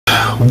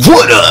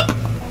What up,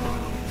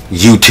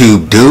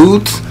 YouTube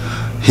dudes?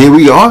 Here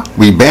we are,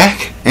 we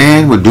back,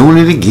 and we're doing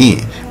it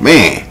again.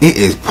 Man, it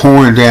is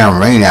pouring down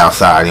rain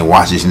outside in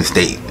Washington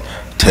State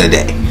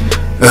today.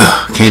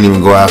 Ugh, can't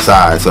even go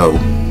outside, so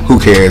who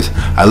cares?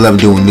 I love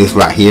doing this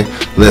right here.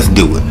 Let's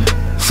do it.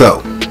 So,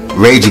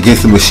 Rage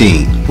Against the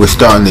Machine. We're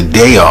starting the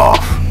day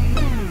off.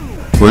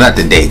 Well, not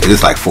the day, because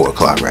it's like 4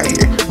 o'clock right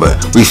here.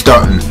 But we're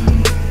starting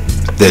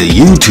the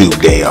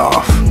YouTube day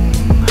off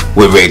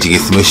with Rage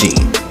Against the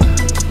Machine.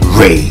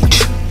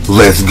 Rage.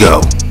 Let's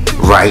go.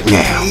 Right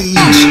now.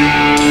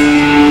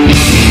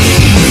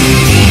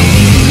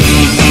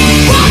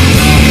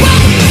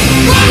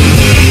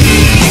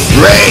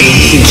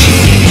 Rage.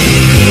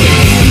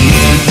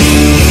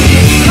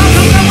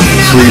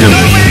 Freedom.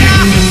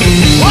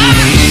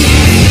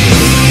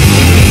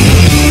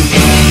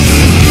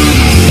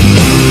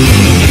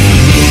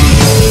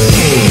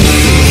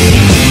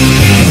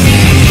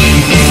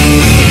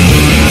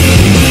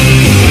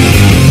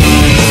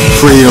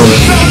 Freedom.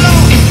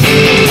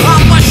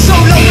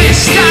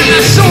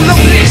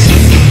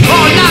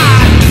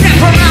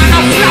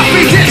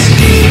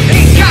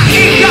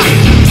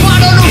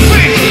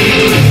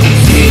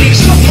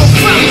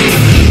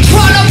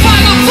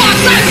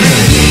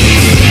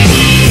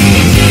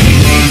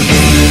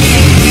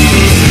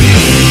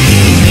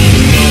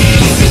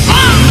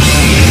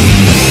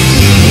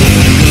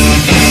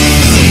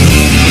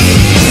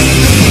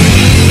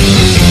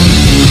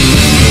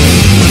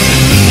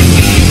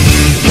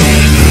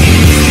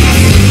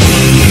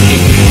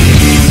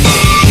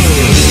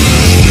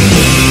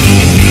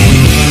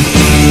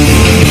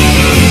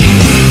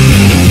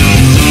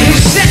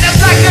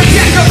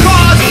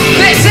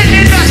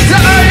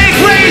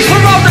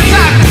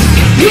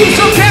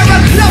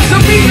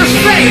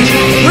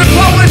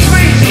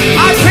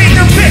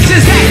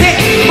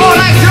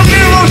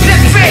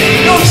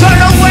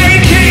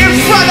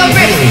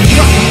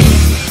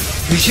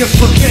 You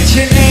forget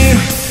your name,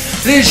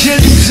 there's your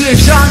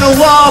music's on the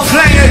wall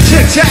playing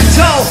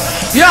tic-tac-toe.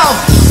 Yo,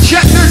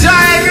 check the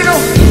diagonal,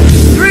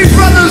 3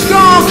 brothers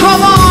gone,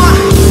 come on.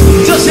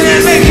 Doesn't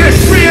it make it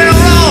 3 in a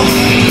row?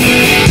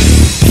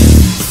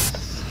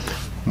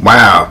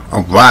 Wow,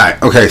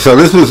 alright. Okay, so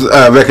this was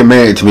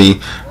recommended to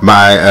me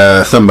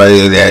by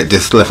somebody that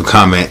just left a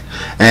comment.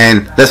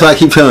 And that's why I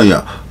keep telling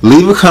y'all,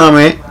 leave a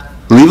comment.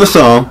 Leave a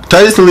song.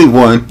 Try just to leave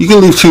 1. You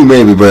can leave 2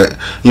 maybe, but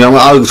you know,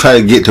 I'll try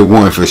to get to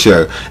 1 for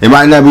sure. It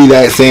might not be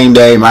that same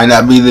day, it might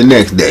not be the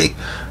next day.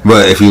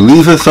 But if you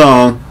leave a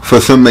song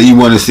for something that you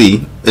want to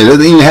see, it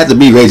doesn't even have to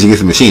be Rage Against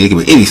the Machine. It can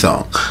be any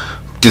song.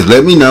 Just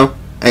let me know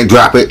and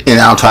drop it, and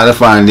I'll try to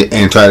find it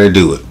and try to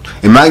do it.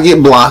 It might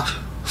get blocked,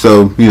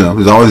 so you know,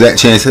 there's always that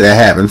chance that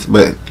happens.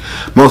 But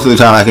most of the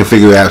time, I can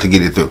figure it out to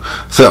get it through.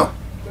 So,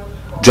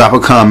 drop a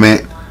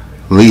comment,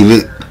 leave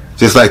it.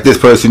 Just like this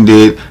person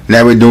did.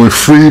 Now we're doing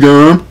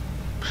Freedom.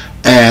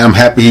 And I'm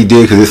happy he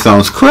did because this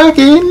song's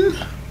cracking.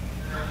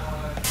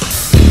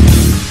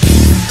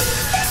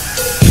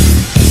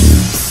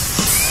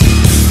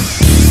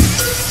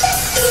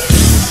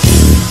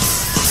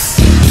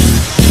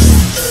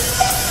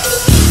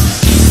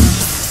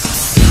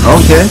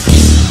 Okay.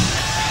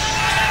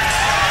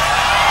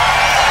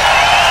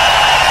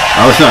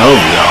 Oh, it's not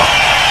over, y'all.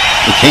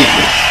 It can't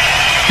be.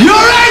 Your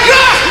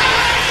anger!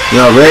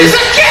 Y'all ready? It's a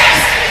gift!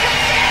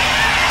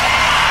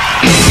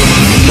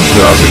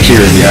 Y'all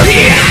security out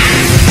there.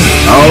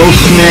 Oh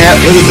snap,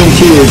 look at them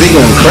kids, they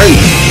going crazy.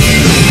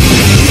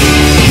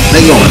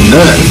 They going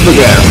nuts, look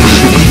at them.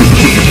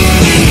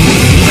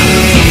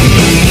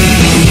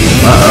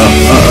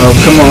 Uh-oh,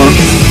 come on.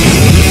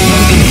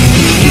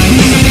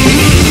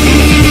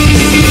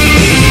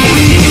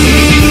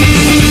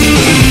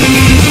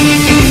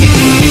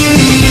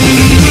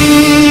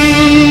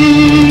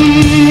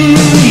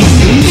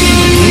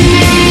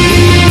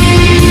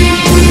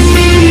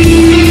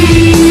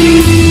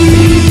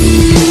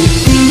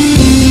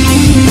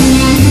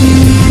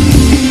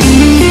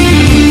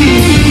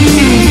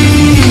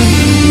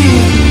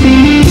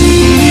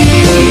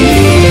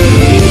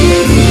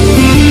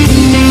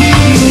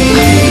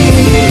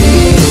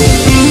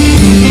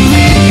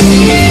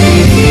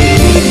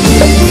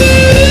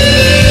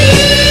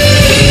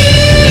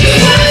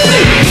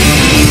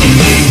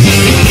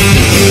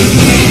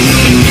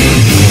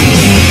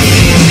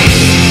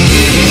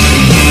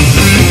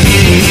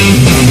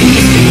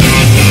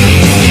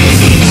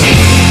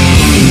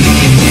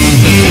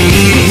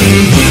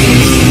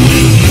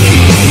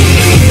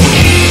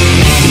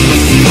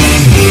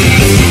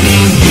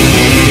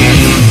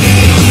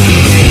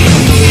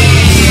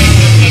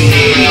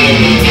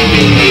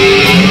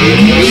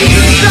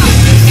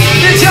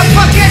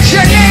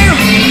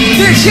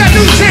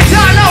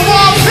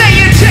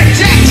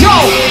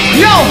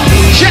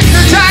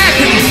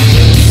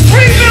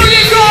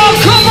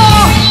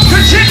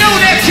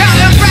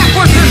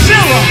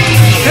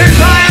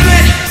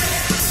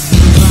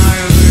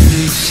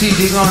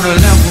 On the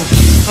level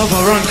of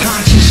our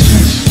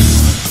unconsciousness.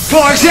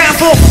 For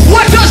example,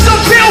 what does the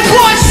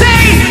billboard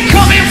say?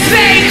 Come and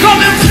play,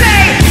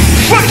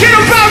 forget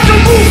about the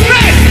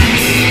movement.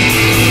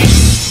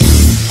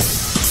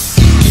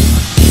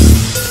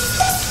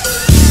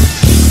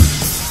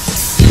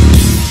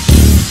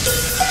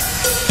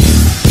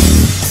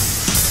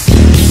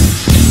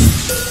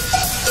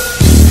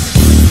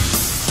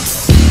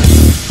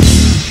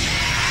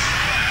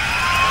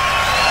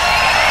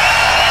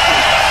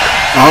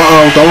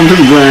 Throw him to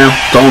the ground.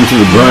 Throw him to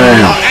the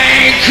ground.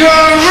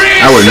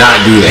 I would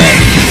not do that.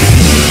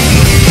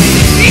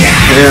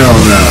 Hell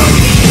no.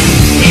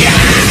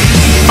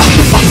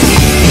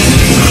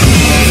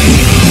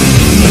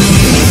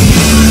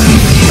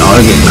 No,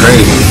 they're getting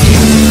crazy.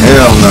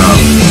 Hell no.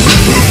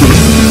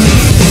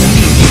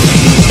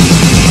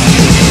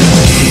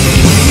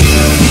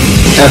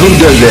 And who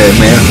does that,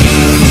 man?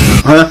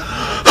 Huh?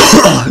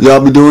 Y'all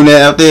be doing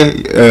that out there?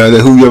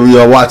 Whoever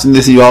y'all watching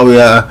this, y'all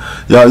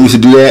used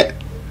to do that?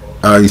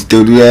 You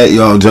still do that?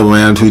 Y'all jump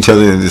around to each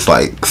other and just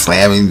like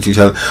slamming into each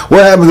other.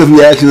 What happens if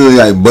you actually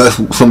like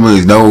bust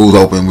somebody's nose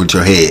open with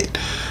your head?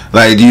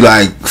 Like, do you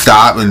like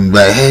stop and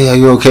like, hey, are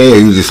you okay? Or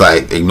you just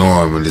like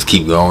ignore them and just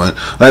keep going?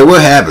 Like,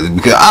 what happens?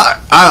 Because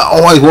I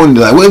always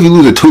wonder, like, what if you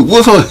lose a tooth?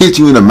 What's gonna hit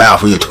you in the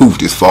mouth when your tooth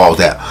just falls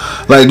out?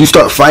 Like, do you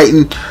start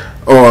fighting,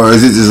 or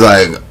is it just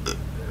like?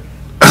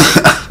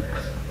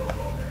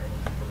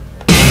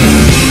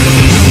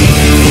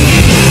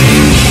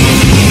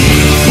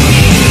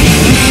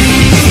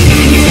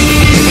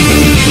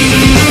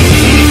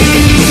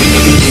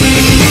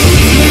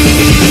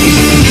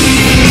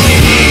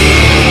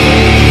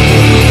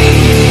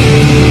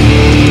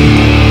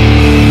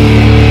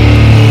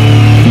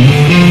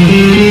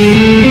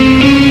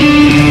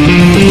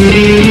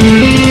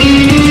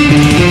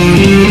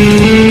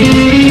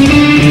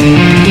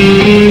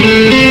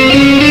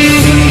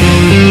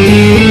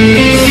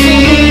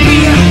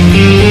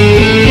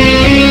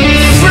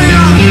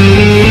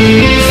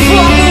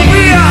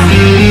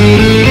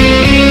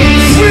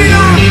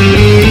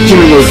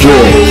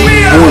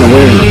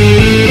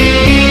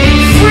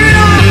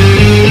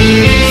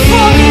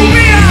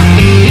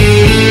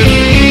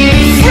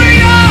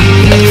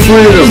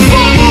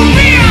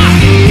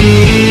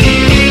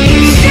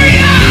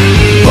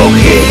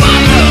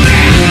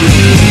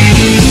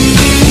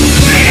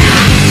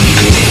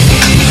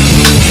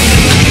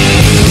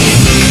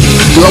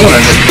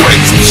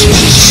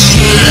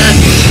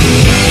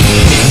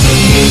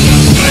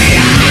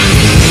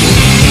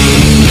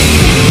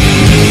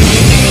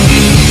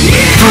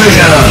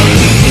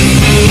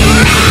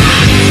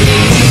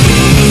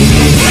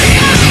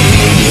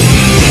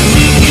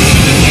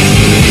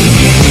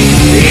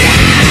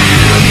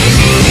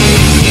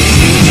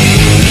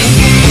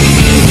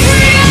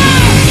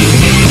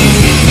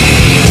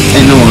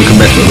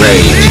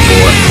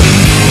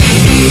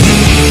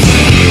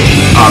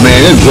 Oh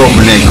man, it's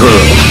groping that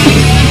girl.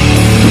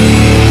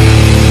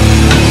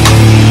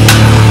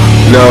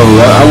 No,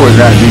 I would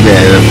not do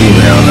that as a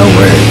female, no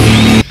way.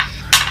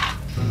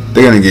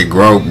 They're gonna get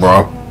groped,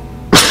 bro.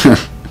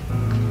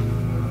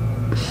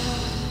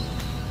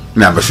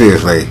 Nah, but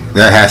seriously,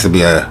 that has to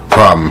be a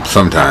problem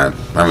sometime.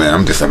 I mean,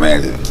 I'm just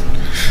imagining.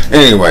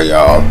 Anyway,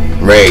 y'all,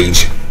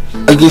 rage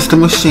against the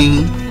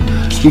machine.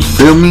 You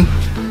feel me?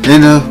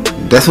 And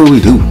that's what we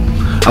do.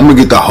 I'm gonna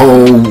get the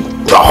whole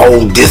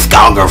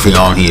discography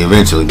on here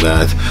eventually,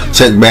 guys.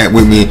 Check back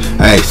with me.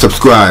 Hey,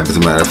 subscribe as a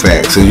matter of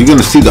fact. So you're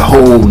gonna see the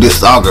whole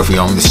discography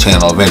on this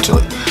channel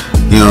eventually.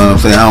 You know what I'm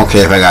saying? I don't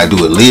care if I gotta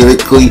do it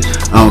lyrically.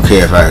 I don't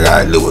care if I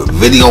gotta do it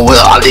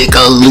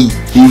videologically.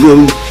 You feel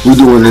me? We're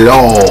doing it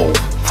all.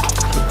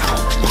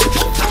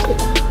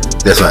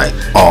 That's right,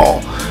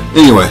 all.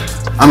 Anyway,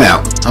 I'm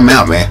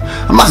out, man.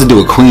 I'm about to do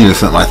a Queen or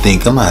something, I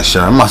think. I'm not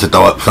sure. I'm about to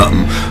throw up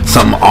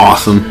something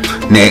awesome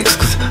next.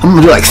 Cause I'm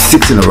gonna do like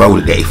 6 in a row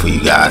today for you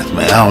guys,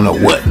 man. I don't know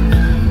what.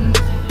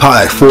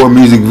 Probably like 4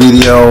 music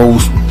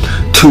videos,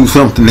 2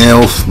 something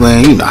else,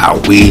 man. You know how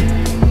we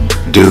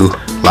do.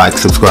 Like,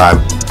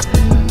 subscribe,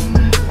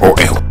 or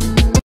else.